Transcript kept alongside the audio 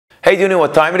Hey, do you know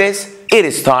what time it is? It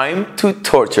is time to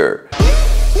torture.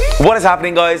 What is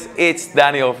happening, guys? It's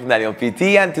Daniel from DANIELPT,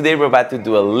 and today we're about to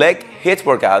do a leg hit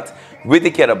workout with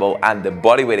the kettlebell and the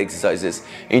bodyweight exercises.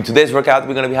 In today's workout,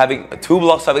 we're going to be having 2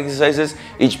 blocks of exercises.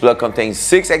 Each block contains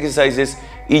 6 exercises,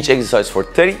 each exercise for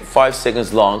 35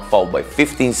 seconds long, followed by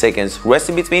 15 seconds rest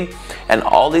in between, and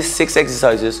all these 6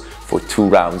 exercises for 2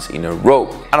 rounds in a row.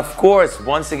 And of course,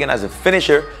 once again, as a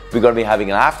finisher, we're going to be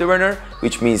having an afterburner,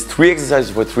 which means 3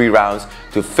 exercises for 3 rounds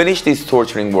to finish this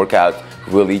torturing workout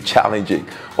really challenging.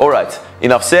 Alright,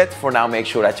 enough said. For now, make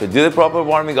sure that you do the proper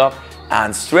warming up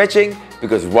and stretching,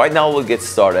 because right now we'll get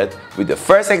started with the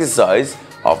first exercise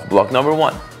of block number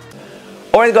 1.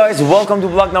 Alright guys, welcome to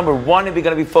block number 1, and we're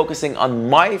going to be focusing on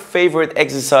my favorite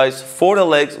exercise for the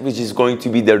legs, which is going to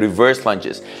be the reverse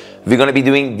lunges. We're going to be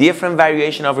doing different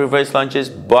variation of reverse lunges,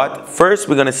 but first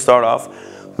we're going to start off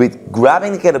with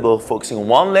grabbing the kettlebell, focusing on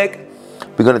one leg.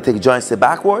 We're going to take a giant step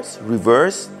backwards,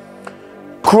 reverse,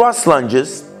 cross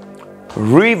lunges,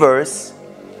 reverse,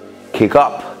 kick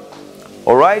up.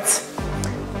 Alright?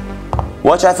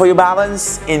 Watch out for your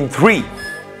balance in 3,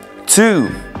 2,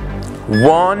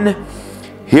 1.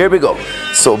 Here we go.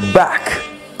 So back,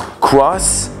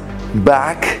 cross,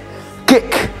 back,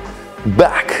 kick,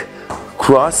 back,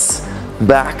 cross,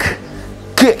 back,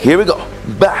 kick. Here we go.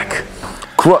 Back,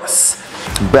 cross,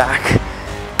 back,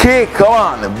 kick. Come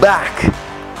on. Back,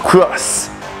 cross,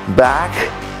 back,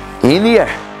 in the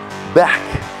air. Back,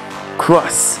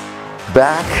 cross,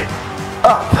 back,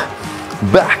 up,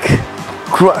 back,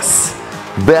 cross,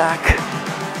 back,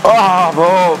 up.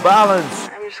 Oh, balance.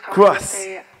 Cross,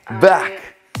 back,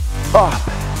 up,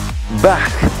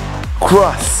 back,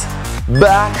 cross,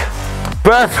 back.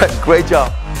 Perfect. Great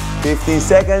job. 15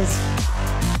 seconds.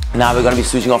 Now we're going to be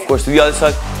switching, of course, to the other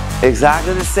side.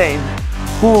 Exactly the same.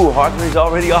 Ooh, heart rate is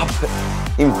already up.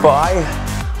 In 5,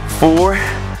 4,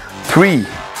 3,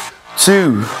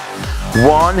 2,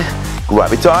 1.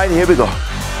 Grab it tight. Here we go.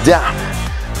 Down,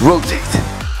 rotate,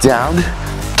 down,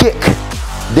 kick,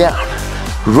 down,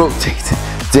 rotate,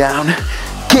 down,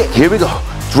 kick. Here we go.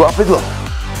 Drop it low.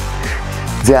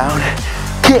 Down,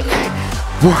 kick.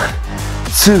 1,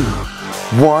 2,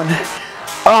 1.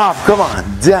 Up. Come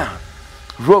on. Down,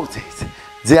 rotate,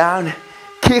 down,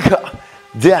 kick up,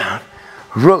 down,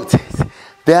 rotate,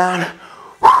 down,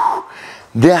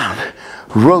 down,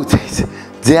 rotate,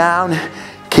 down,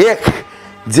 kick,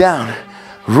 down,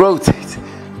 rotate,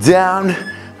 down.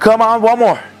 Come on, one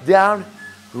more. Down,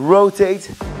 rotate,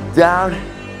 down.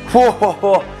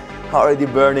 Whoa, already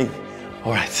burning.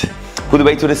 All right, put the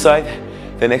weight to the side.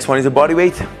 The next one is a body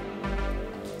weight.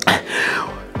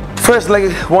 First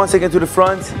leg, 1 second to the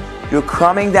front. You're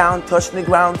coming down, touching the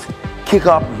ground. Kick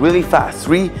up really fast.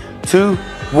 3, 2,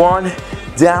 1.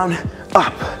 Down,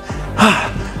 up,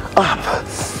 up.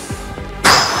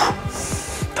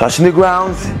 Touching the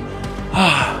ground.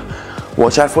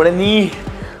 Watch out for the knee.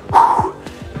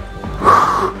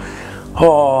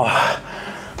 Oh,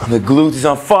 the glute is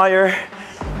on fire.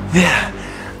 Yeah,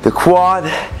 the quad.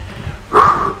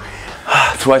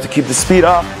 Try to keep the speed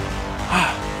up.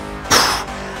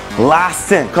 Last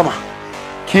 10, come on.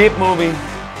 Keep moving.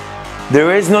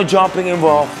 There is no jumping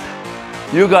involved.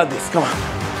 You got this, come on.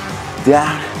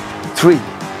 Down, 3,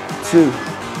 2,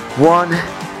 1.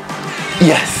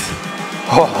 Yes.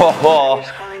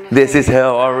 This is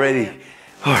hell already.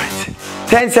 All right,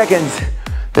 10 seconds.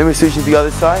 Then we switch to the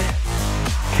other side.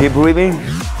 Keep breathing.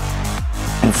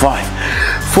 In 5,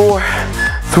 4,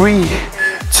 3,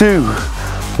 2,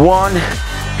 1.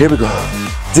 Here we go.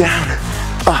 Down,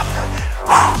 up,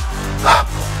 up.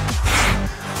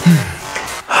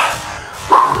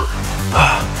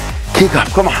 Kick up,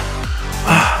 come on.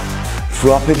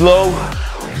 Drop it low.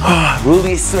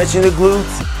 Really stretching the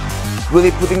glutes.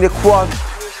 Really putting the quad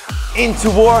into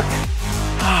work.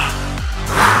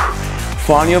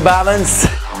 Find your balance.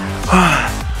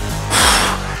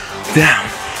 Down.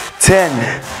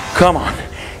 10. Come on.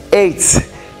 8.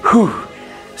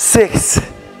 6.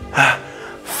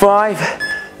 5.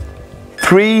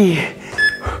 3.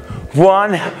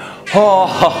 1.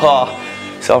 Oh,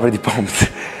 it's already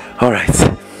pumped. All right.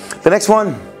 The next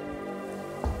one.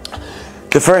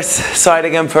 The first side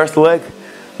again, first leg.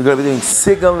 We're going to be doing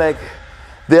single leg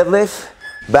deadlift,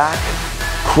 back,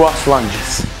 cross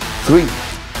lunges. 3,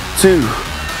 2,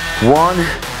 1.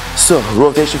 So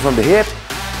rotation from the hip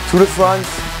to the front,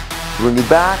 bring it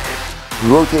back,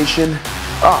 rotation,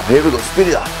 up. Here we go, speed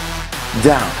it up.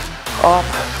 Down, up,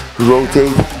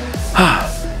 rotate,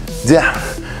 down,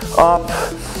 up,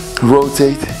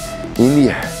 rotate, in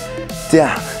the air.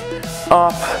 Down,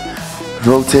 up,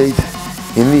 rotate,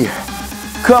 in the air.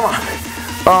 Come on,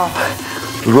 up,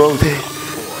 rotate,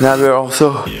 Now we're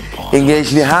also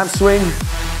engaging the hamstring,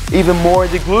 even more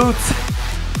the glutes.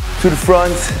 To the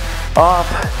front, up,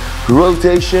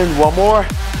 rotation. One more.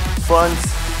 Front,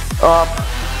 up,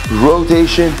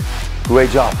 rotation.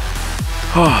 Great job.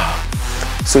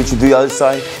 Switch to the other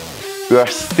side. We are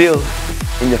still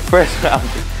in the first round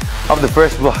of the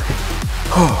first block.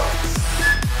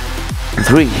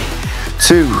 3,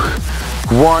 2,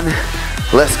 1.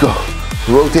 Let's go.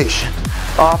 Rotation.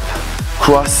 Up,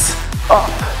 cross,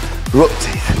 up,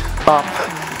 rotate, up,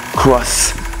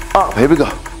 cross, up. Here we go.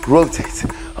 Rotate,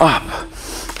 up,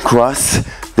 cross.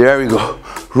 There we go.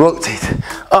 Rotate,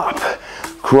 up,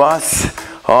 cross.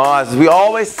 As we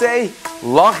always say,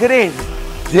 lock it in.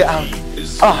 Down,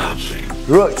 up,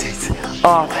 rotate,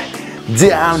 up,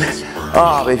 down,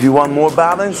 up. If you want more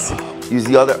balance, use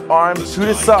the other arm to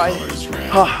the side.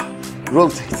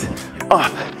 Rotate,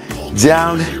 up,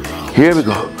 down. Here we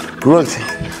go. Rotate,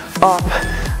 up,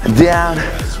 down.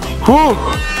 Whew.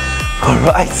 All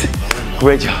right.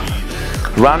 Great job.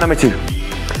 Round number 2.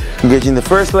 Engaging the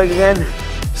first leg again.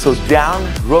 So down,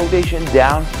 rotation,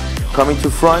 down. Coming to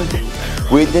front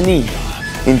with the knee.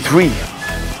 In 3,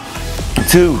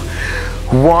 2,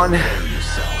 1.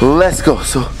 Let's go.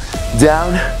 So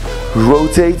down,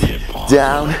 rotate,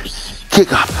 down,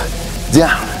 kick up,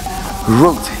 down,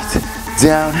 rotate,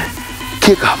 down,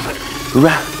 kick up,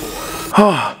 round.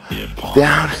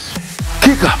 Down,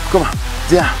 kick up, come on,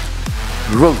 down,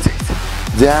 rotate,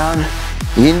 down,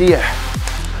 in the air,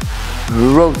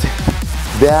 rotate,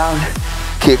 down,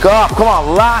 kick up, come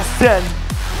on, last 10,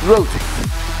 rotate,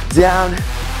 down,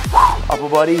 upper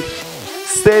body,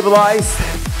 stabilize,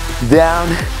 down,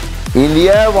 in the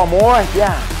air, one more,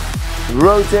 down,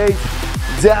 rotate,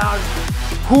 down,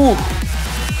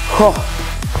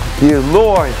 dear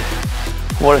Lord,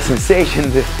 what a sensation,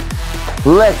 the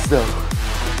legs though.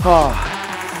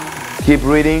 Keep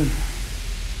breathing.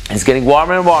 It's getting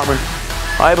warmer and warmer.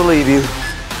 I believe you.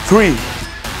 3,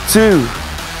 2,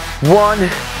 1.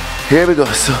 Here we go.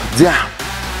 So down,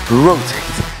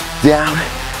 rotate, down,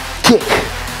 kick,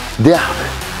 down,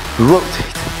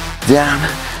 rotate, down,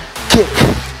 kick,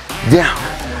 down,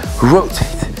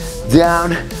 rotate,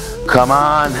 down. Come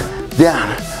on,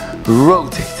 down,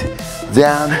 rotate,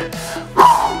 down,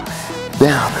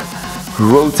 down,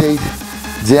 rotate,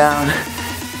 down,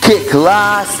 kick,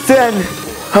 last 10,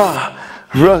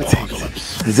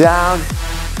 rotate, down,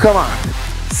 come on,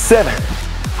 7,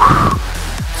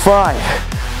 5,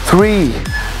 3,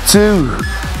 2,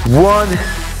 1,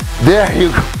 there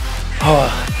you go.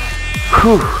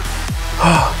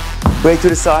 Weight to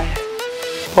the side,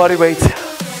 body weight.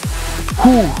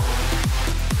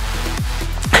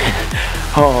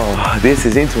 This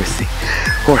is interesting.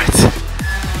 All right,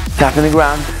 tapping the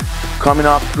ground, coming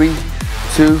up, 3,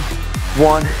 2,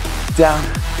 1, down,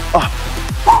 up,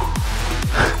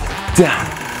 down,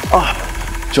 up.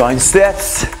 Join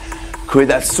steps, create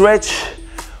that stretch.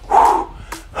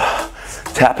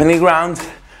 Tapping the ground.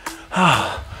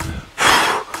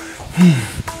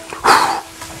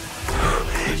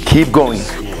 Keep going.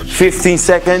 15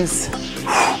 seconds.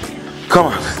 Come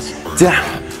on,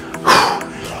 down.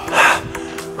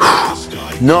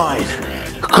 9.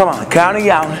 Come on, counting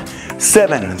down.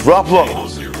 7. Drop low.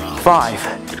 5,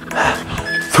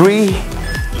 3,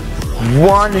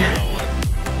 1.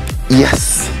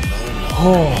 Yes.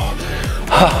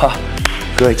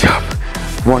 Great job.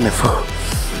 Wonderful.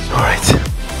 All right.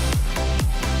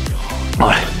 All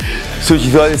right. Switch to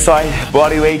the other side.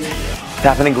 Body weight.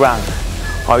 Tapping the ground.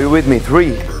 Are you with me?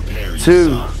 3,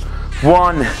 2,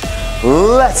 1.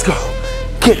 Let's go.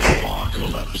 Kick.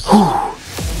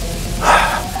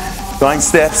 Join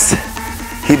steps.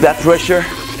 Keep that pressure.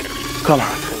 Come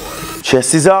on.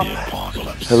 Chest is up.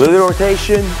 A little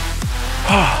rotation.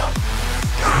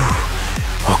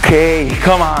 Okay,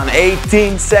 come on.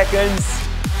 18 seconds.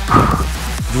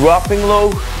 Dropping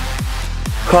low.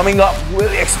 Coming up,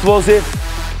 really explosive.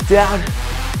 Down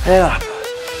and up.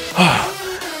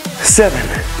 7,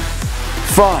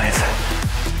 5,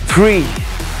 3,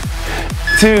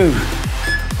 2,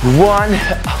 1.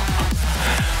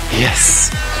 Yes.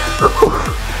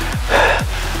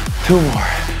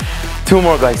 2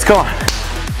 more guys, come on.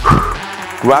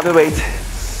 Grab the weight,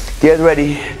 get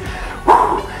ready.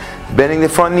 Bending the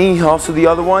front knee, also the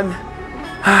other one.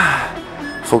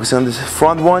 Focus on this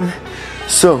front one.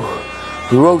 So,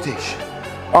 rotation,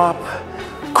 up,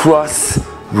 cross,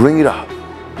 bring it up.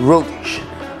 Rotation,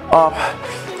 up,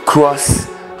 cross,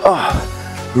 up,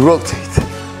 rotate,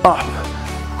 up,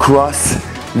 cross.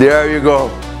 There you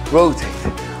go. Rotate,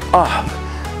 up,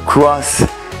 cross.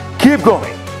 Keep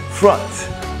going. Front,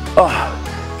 up,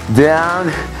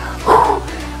 down,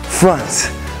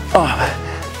 front, up,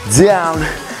 down.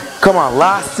 Come on,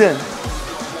 last 10.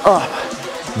 Up,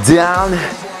 down,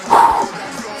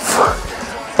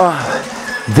 up,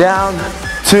 down,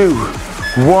 2,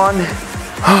 1.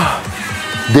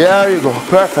 There you go,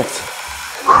 perfect.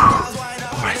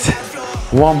 All right,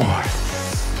 one more.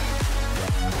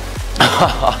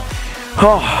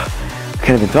 Oh,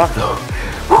 can't even talk though.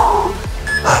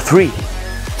 3,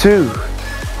 2,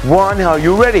 1. Are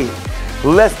you ready?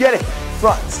 Let's get it.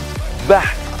 Front,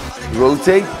 back,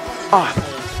 rotate, up,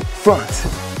 front,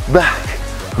 back,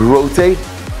 rotate.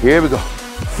 Here we go.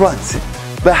 Front,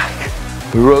 back,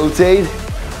 rotate.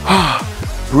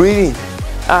 Breathing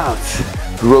out,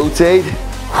 rotate.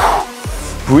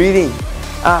 Breathing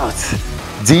out,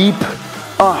 deep,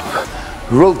 up,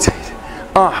 rotate,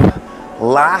 up.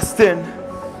 Last 10.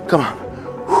 Come on.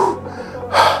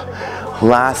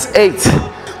 Last 8.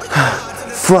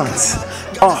 Front,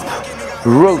 up,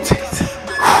 rotate.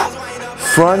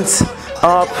 Front,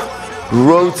 up,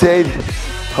 rotate.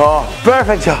 Oh,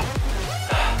 perfect job.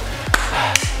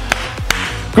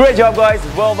 Great job, guys.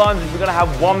 Well done. We're gonna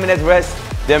have 1 minute rest.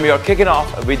 Then we are kicking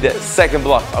off with the second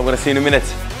block. I'm gonna see you in a minute.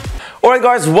 All right,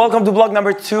 guys, welcome to block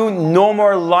number 2. No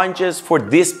more lunges for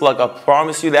this block, I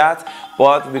promise you that.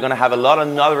 But we're gonna have a lot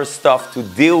of other stuff to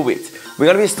deal with. We're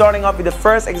gonna be starting off with the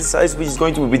first exercise, which is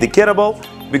going to be with the kettlebell.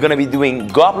 We're gonna be doing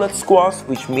goblet squats,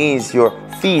 which means your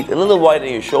feet a little wider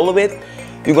than your shoulder width.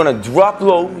 You're gonna drop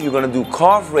low. You're gonna do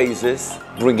calf raises,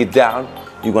 bring it down.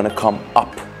 You're gonna come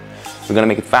up. We're gonna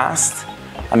make it fast.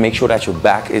 And make sure that your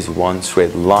back is one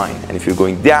straight line. And if you're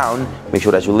going down, make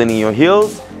sure that you're leaning your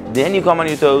heels, then you come on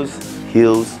your toes,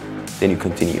 heels, then you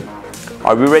continue.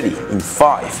 Are we ready? In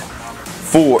 5,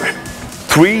 4,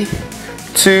 3,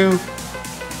 2,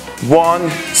 1.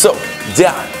 So,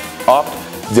 down, up,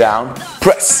 down,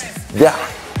 press, down,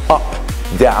 up,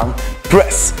 down,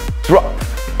 press, drop,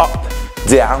 up,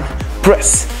 down,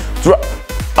 press, drop,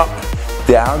 up,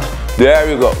 down. There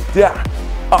you go. Down,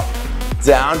 up,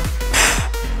 down,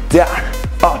 down,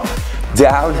 up,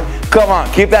 down. Come on,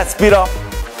 keep that speed up.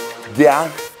 Down,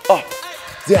 up,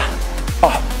 down,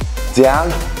 up,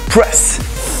 down. Press.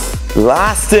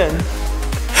 Last 10.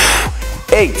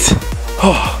 8,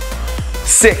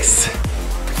 6,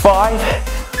 5,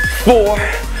 4,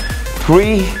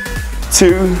 3,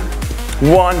 2,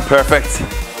 1. Perfect.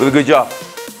 Really good job.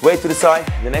 Weight to the side.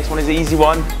 The next one is an easy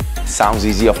one. Sounds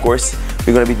easy, of course.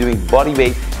 We're gonna be doing body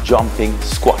weight jumping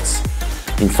squats.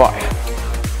 In 5,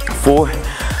 4,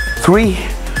 3,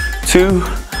 2,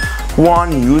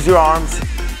 1. Use your arms.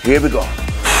 Here we go.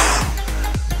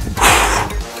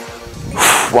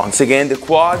 Once again, the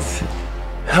quads.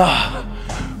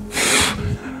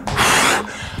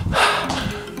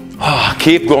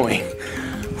 Keep going.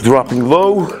 Dropping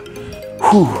low.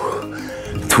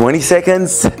 20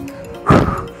 seconds.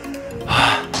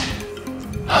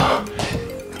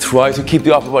 Try to keep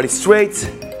the upper body straight.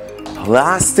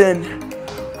 Last 10.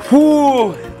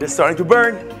 They're starting to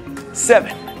burn.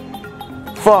 7,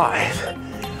 5,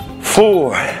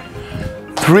 4,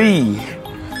 3,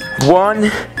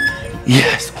 1.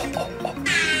 Yes.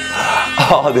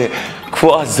 Oh, the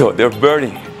quads though, they're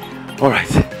burning. All right.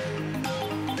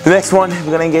 The next one,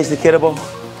 we're gonna engage the kettlebell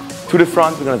to the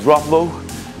front. We're gonna drop low.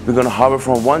 We're gonna hover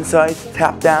from one side,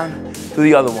 tap down to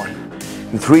the other one.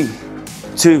 In 3,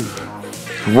 2,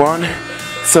 1.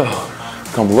 So,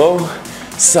 come low,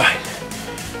 side,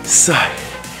 side,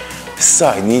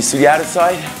 side. Knees to the outer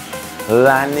side.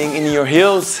 Landing in your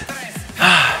heels.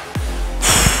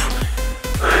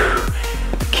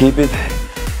 Keep it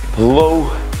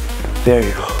low. There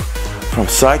you go. From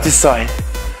side to side.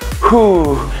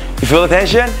 You feel the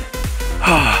tension?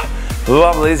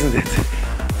 Lovely, isn't it?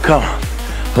 Come on.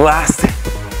 Last.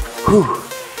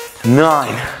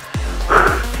 9,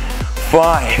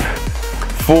 5,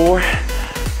 4,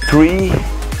 3,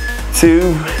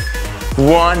 2,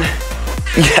 1.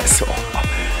 Yes.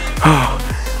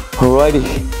 Alrighty.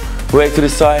 Weight to the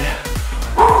side.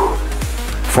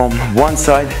 From one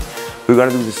side, we're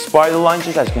gonna do the spider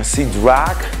lunges. As you can see,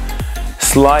 drag,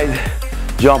 slide,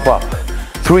 jump up.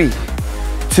 3,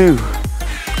 2,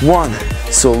 1.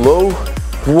 So low.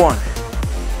 1,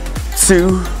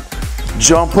 2,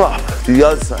 jump up to the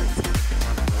other side.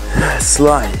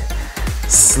 Slide,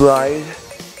 slide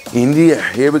in the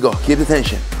air. Here we go. Keep the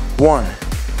tension. 1,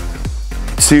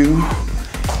 2,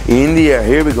 in the air.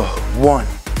 Here we go. 1,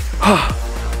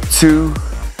 2,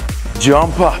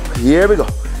 jump up. Here we go.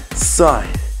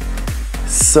 Side,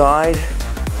 side.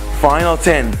 Final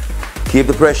 10. Keep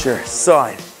the pressure.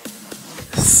 Side,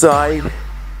 side,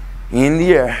 in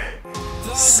the air.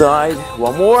 Side.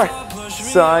 One more.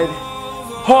 Side.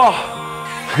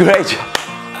 Great job.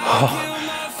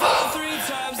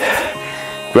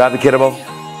 grab the kettlebell.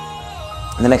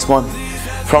 And the next one,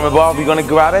 from above, you're gonna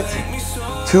grab it.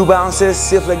 2 bounces,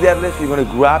 stiff leg deadlift. You're gonna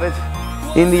grab it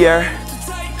in the air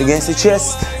against the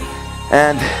chest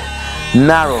and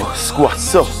narrow squat.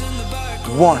 So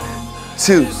 1,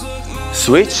 2,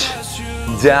 switch,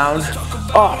 down,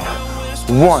 up.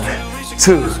 1,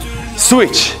 2,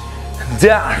 switch,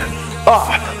 down,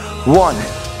 up. 1,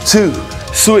 2,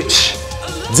 switch,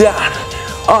 down,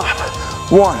 up.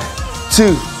 1,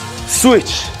 2,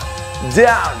 switch,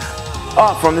 down,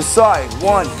 up from the side.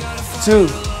 1, 2,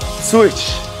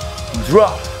 switch,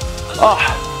 drop, up,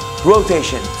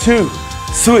 rotation. 2,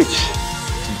 switch,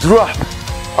 drop,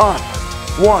 up.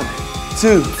 1,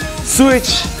 2,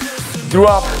 switch,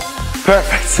 drop.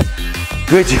 Perfect.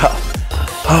 Good job.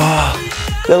 Oh,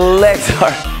 the legs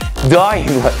are dying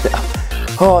right now.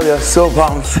 Oh, they're so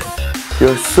pumped.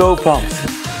 You're so pumped.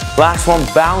 Last one,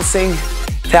 bouncing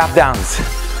tap downs.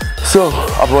 So,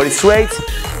 upper body straight,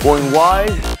 going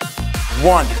wide.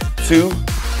 1, 2,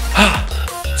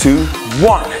 2,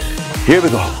 1. Here we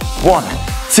go. 1,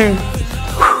 2,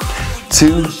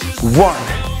 2, 1.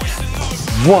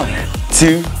 1,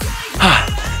 2,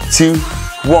 2,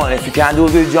 1. If you can't do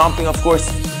a bit of jumping, of course,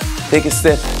 take a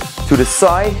step to the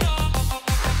side,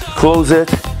 close it,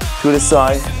 to the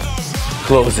side,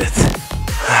 close it.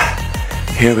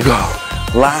 Here we go.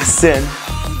 Last in.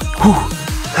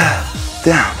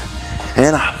 Down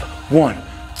and up. 1,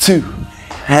 2,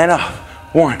 and up.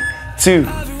 1, 2.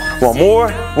 One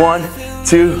more. 1,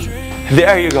 2.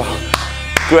 There you go.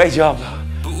 Great job.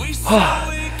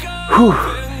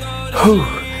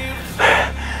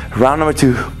 Round number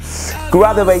 2.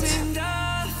 Grab the weight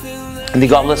and the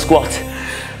goblet squat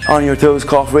on your toes,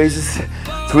 calf raises.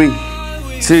 3,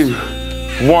 2,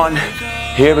 1.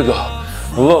 Here we go.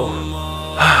 Low.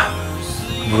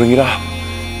 Bring it up.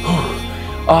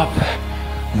 Up.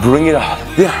 Bring it up.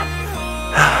 Yeah.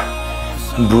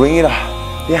 Bring it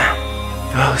up. Yeah.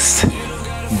 Post.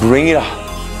 Bring it up.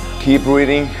 Keep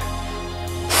breathing.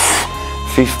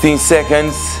 15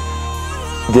 seconds.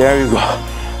 There you go.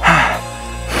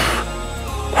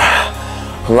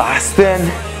 Last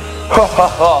 10.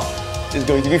 It's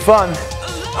going to be fun.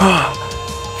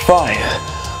 5,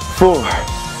 4,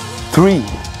 3,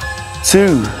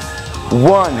 2,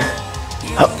 1.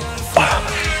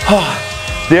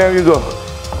 There you go.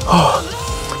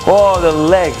 Oh, the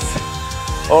legs.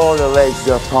 Oh, the legs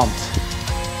are pumped.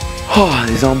 Oh,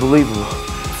 it's unbelievable.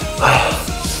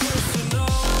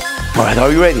 All right,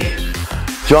 are you ready?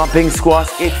 Jumping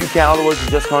squats if you can, otherwise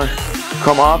you're just gonna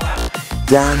come up,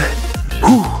 down.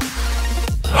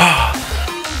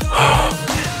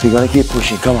 You're gonna keep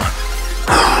pushing, come on.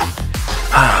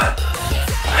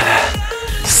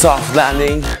 Soft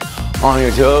landing on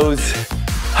your toes.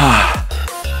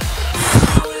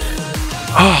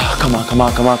 Come on, come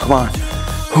on, come on, come on.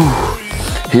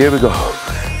 Here we go.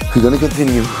 We're gonna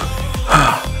continue.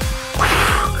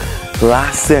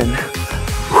 Last in.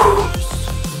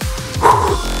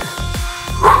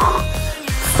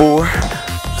 4,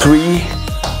 3,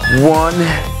 1.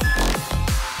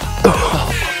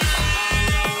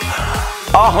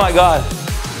 Oh my God,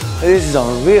 this is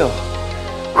unreal.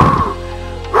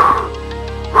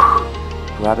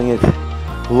 Grabbing it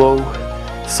low,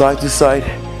 side to side.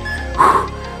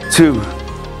 2,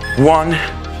 1.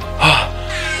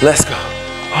 Let's go.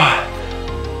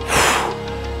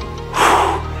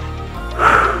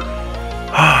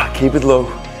 Keep it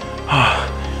low.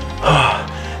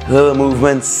 Little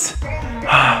movements.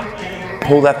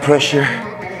 Hold that pressure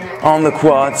on the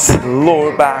quads,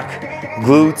 lower back,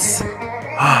 glutes.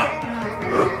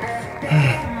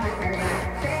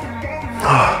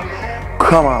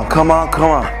 Come on, come on,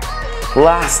 come on.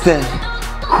 Last in.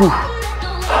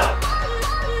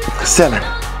 7,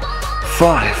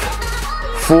 5,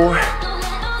 4,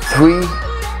 3,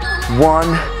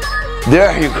 1.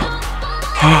 There you go.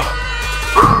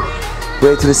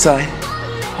 Way to the side.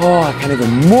 Oh, I can't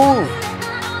even move.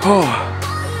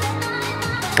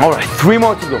 All right, 3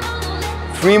 more to go.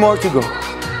 3 more to go.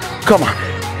 Come on.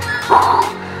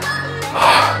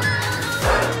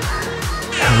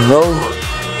 Low.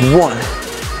 1,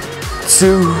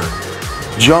 2,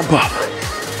 jump up.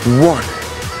 1,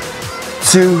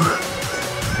 2,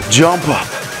 jump up.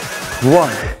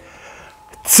 1,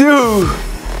 2,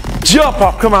 jump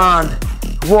up. Come on.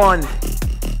 1,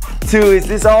 2. Is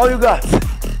this all you got?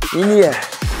 In the air.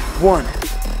 1,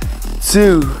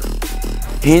 2.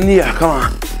 In the air. Come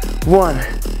on. 1,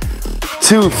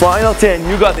 2. Final 10.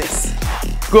 You got this.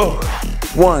 Go.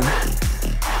 1,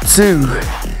 2.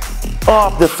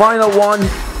 Up. The final one.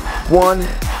 1,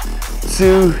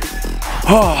 2.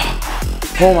 Oh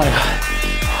my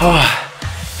God.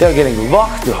 They're getting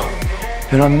locked though.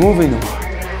 You're not moving no more.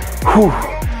 Whew.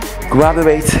 Grab the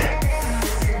weight.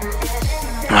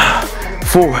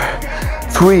 4,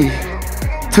 3,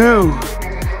 2,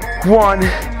 1.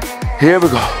 Here we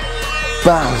go.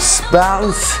 Bounce,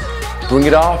 bounce. Bring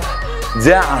it up,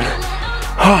 down.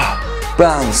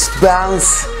 Bounce,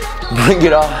 bounce. Bring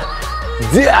it up,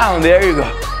 down. There you go.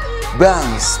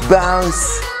 Bounce,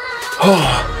 bounce.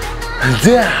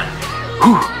 Down.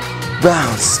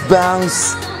 Bounce,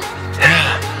 bounce.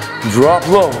 Drop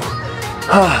low.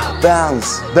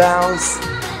 Bounce, bounce.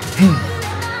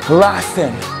 Last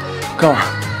 10. Come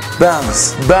on.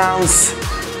 Bounce, bounce.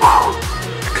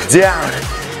 Down.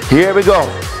 Here we go.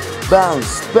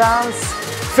 Bounce, bounce.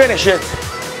 Finish it.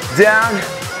 Down.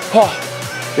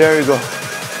 There you go.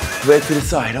 Leg to the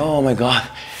side. Oh my God.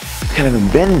 Can't even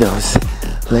bend those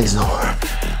legs no more.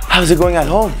 How's it going at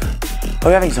home? Are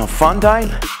you having some fun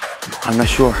time? I'm not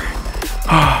sure.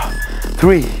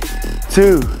 3,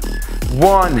 2,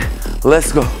 1.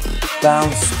 Let's go.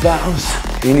 Bounce,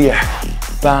 bounce. In the air.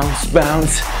 Bounce,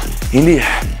 bounce. In the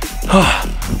air.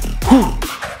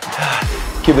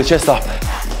 Keep the chest up.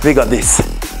 We got this.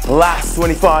 Last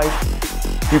 25.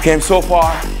 You came so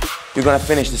far. You're gonna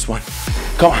finish this one.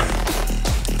 Come on.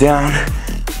 Down.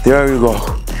 There you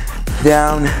go.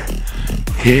 Down.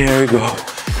 Here we go.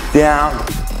 Down.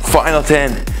 Final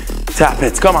 10. Tap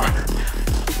it. Come on.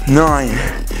 9.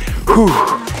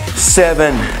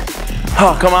 7.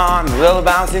 Oh, come on. A little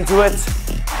bounce into it.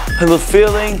 A little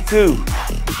feeling. 2,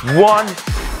 1.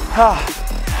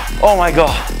 Oh my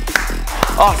God.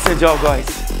 Awesome job, guys.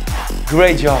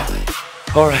 Great job.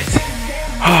 All right.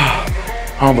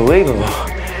 Unbelievable.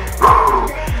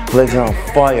 Legs are on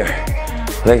fire.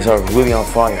 Legs are really on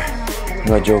fire. I'm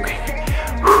not joking.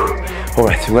 All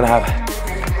right, we're gonna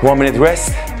have 1 minute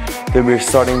rest. Then we're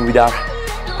starting with our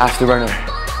afterburner.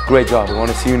 Great job. I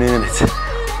want to see you in a minute.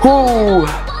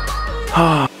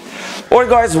 Alright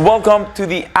guys, welcome to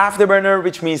the afterburner,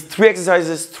 which means 3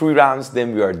 exercises, 3 rounds,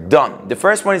 then we are done. The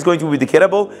first one is going to be the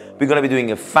kettlebell. We're going to be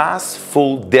doing a fast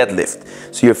full deadlift.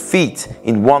 So your feet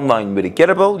in one line with the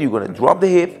kettlebell, you're going to drop the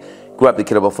hip, grab the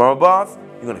kettlebell from above,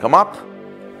 you're going to come up,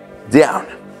 down,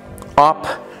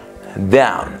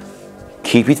 down.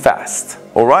 Keep it fast.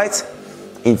 Alright?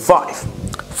 In 5,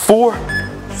 4,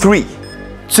 3,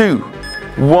 2,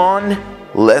 1.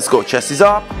 Let's go. Chest is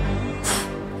up.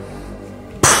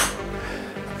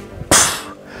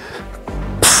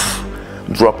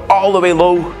 Drop all the way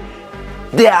low,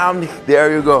 down,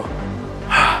 there you go.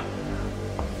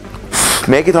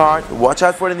 Make it hard, watch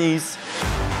out for the knees,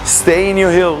 stay in your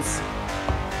heels.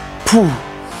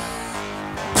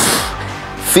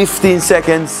 15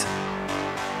 seconds.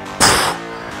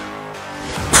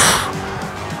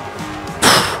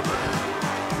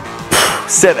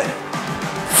 7,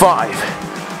 5,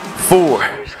 4,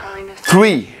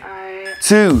 3,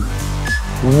 2,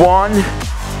 1.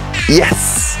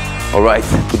 Yes. All right,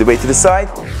 put the weight to the side.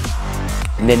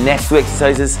 And the next 2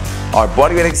 exercises are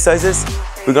bodyweight exercises.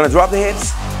 We're gonna drop the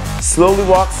hips, slowly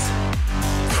walks,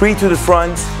 3 to the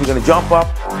front. We're gonna jump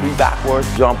up, 3 backwards,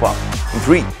 jump up. In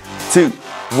 3, 2,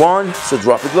 1. So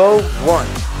drop it low. 1,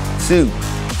 2,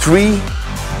 3.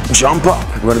 Jump up.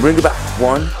 We're gonna bring it back.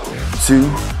 1, 2,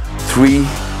 3.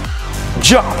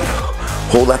 Jump.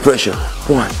 Hold that pressure.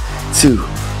 1, 2,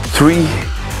 3.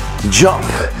 Jump.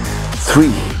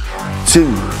 3,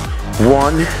 2,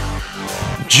 1,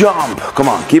 jump. Come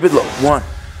on, keep it low. 1,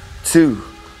 2,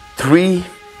 3,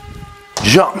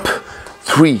 jump.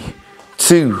 3,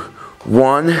 2,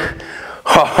 1.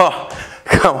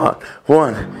 Come on.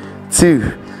 1,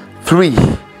 2, 3,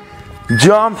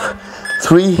 jump.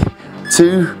 3,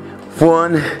 2,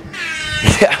 1.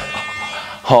 Yeah.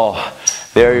 Oh,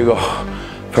 there you go.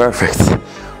 Perfect.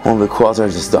 All the quads are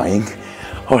just dying.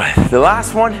 All right, the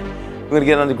last one. We're gonna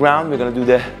get on the ground. We're gonna do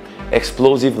the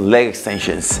explosive leg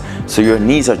extensions. So your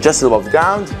knees are just above the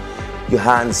ground, your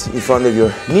hands in front of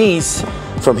your knees.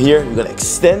 From here, you're gonna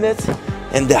extend it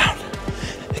and down.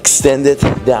 Extend it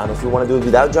down. If you wanna do it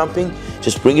without jumping,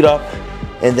 just bring it up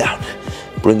and down.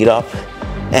 Bring it up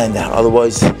and down.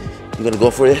 Otherwise, you're gonna go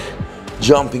for the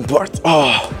jumping part.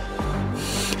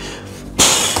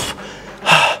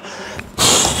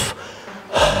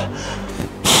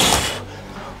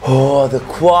 Oh, the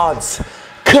quads.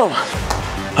 Come on.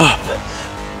 Up.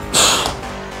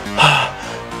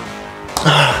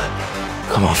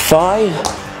 Come on. 5,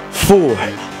 4,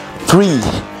 3,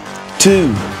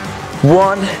 2,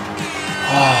 1.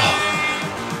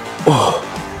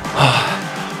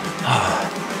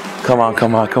 Come on,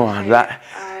 come on, come on.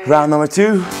 Round number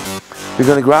 2. We're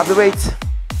gonna grab the weight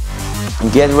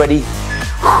and get ready.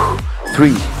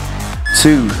 3,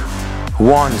 2,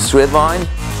 1. Straight line.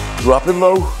 Drop it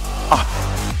low. Up.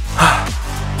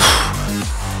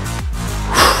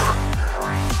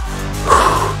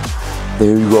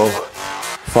 There you go.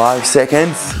 5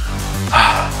 seconds.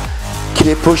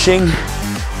 Keep pushing.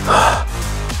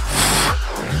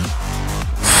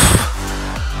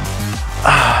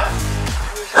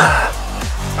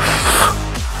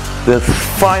 The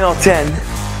final 10.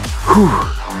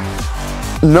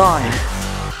 9,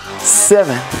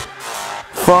 7,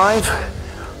 5,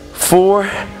 4,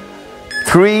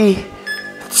 3,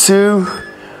 2,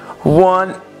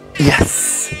 1.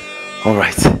 Yes. All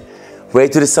right.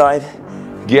 Weight to the side.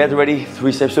 Get ready.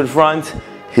 3 steps to the front.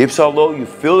 Hips are low. You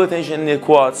feel the tension in the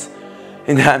quads,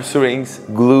 in the hamstrings,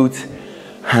 glute,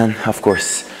 and of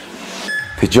course,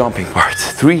 the jumping part.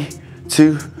 3,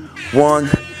 2, 1,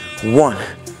 1,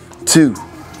 2,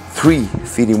 3.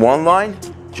 Feet in one line.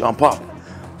 Jump up.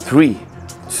 3,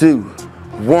 2,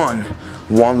 1.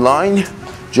 One line.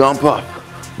 Jump up.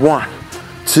 1,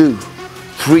 2,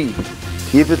 3.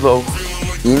 Keep it low.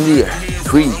 In the air.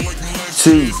 3,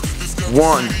 2,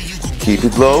 1. Keep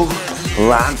it low.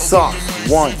 Land soft.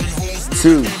 1,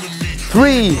 2,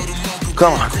 3.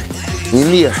 Come on.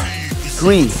 In the air.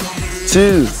 3,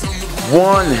 2,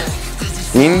 1.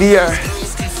 In the air.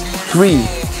 3,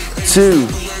 2,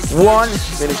 1.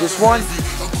 Finish this one.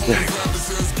 There.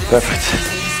 Perfect.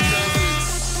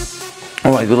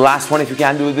 All right, the last one, if you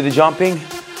can do it with the jumping.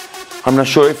 I'm not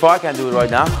sure if I can do it right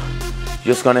now.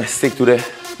 Just gonna stick to the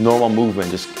normal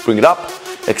movement. Just bring it up,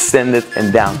 extend it,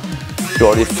 and down. You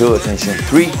already feel the tension.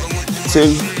 3,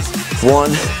 2,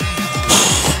 1.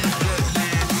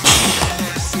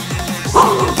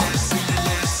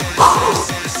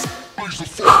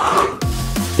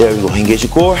 There we go. Engage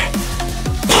your core.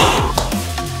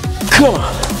 Come on.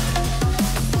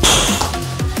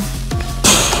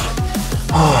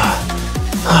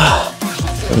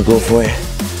 Gonna go for it.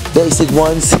 Basic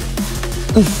ones.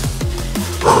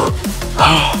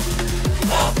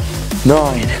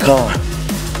 9. Come on.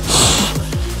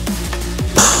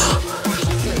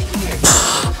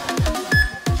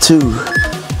 2,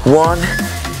 1.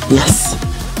 Yes.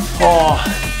 Oh,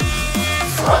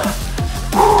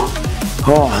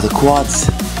 the quads.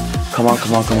 Come on,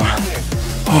 come on, come on.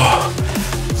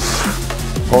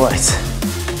 All right.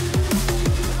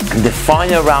 And the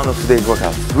final round of today's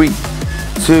workout. 3,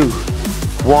 2,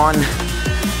 1.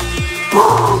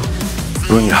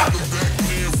 Bring it up.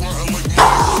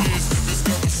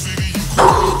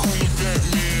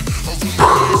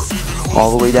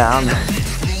 All the way down.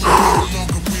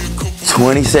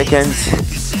 20 seconds.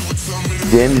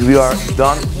 Then we are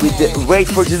done with the weight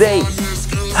for today.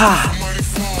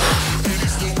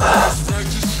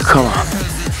 Come on.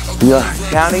 We are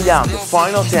counting down the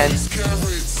final 10.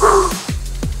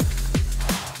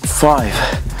 5,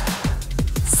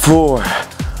 4,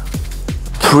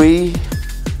 3,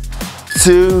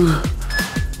 2,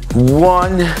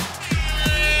 1.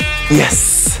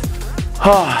 Yes.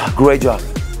 Great job.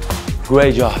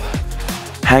 Great job.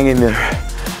 Hang in there.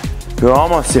 You're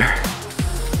almost there.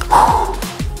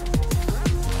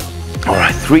 All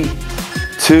right, 3,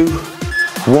 2,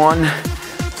 1.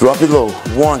 Drop it low.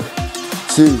 1,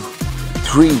 2,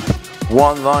 3.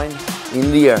 One line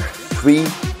in the air. 3,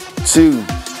 2,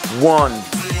 1.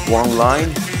 One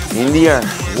line in the air.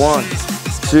 1,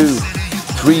 2,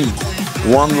 3.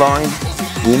 One line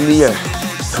in the air.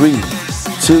 3,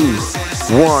 2,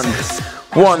 1.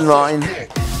 One line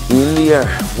in the air.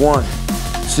 1,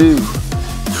 2,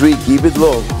 3. Keep it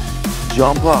low.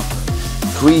 Jump up.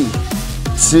 3,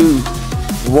 2,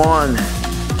 1.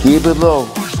 Keep it low.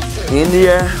 In the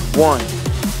air. 1,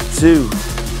 2,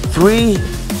 3.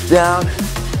 Down.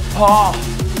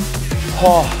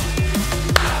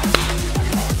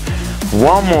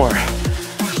 One more.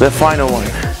 The final one.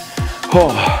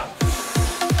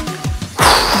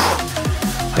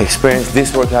 I experienced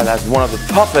this workout as one of the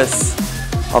toughest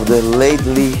of the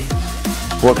lately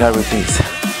workout routines.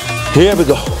 Here we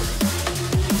go.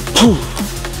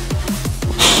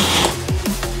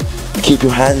 Keep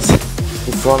your hands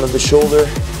in front of the shoulder.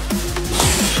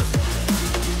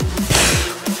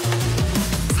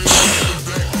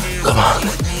 Come on.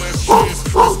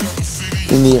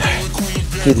 In the air.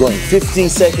 Keep going. 15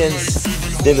 seconds.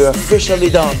 Then we're officially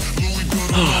done.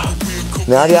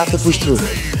 Now you have to push through.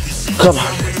 Come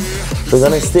on. We're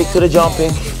gonna stick to the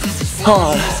jumping.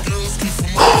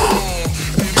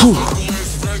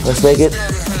 Let's make it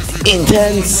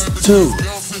intense. 2,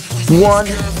 1.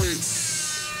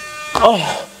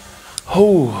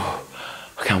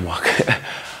 I can't walk.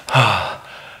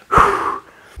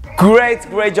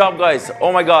 Great job, guys.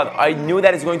 Oh my god, I knew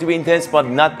that it's going to be intense, but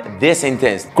not this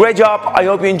intense. Great job. I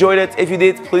hope you enjoyed it. If you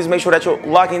did, please make sure that you're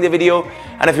liking the video,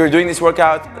 and if you're doing this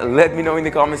workout, let me know in the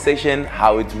comment section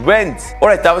how it went. All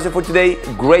right, that was it for today.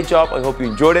 Great job. I hope you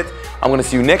enjoyed it. I'm gonna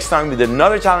see you next time with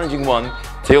another challenging one.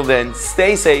 Till then,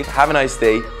 stay safe, have a nice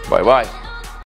day. Bye bye.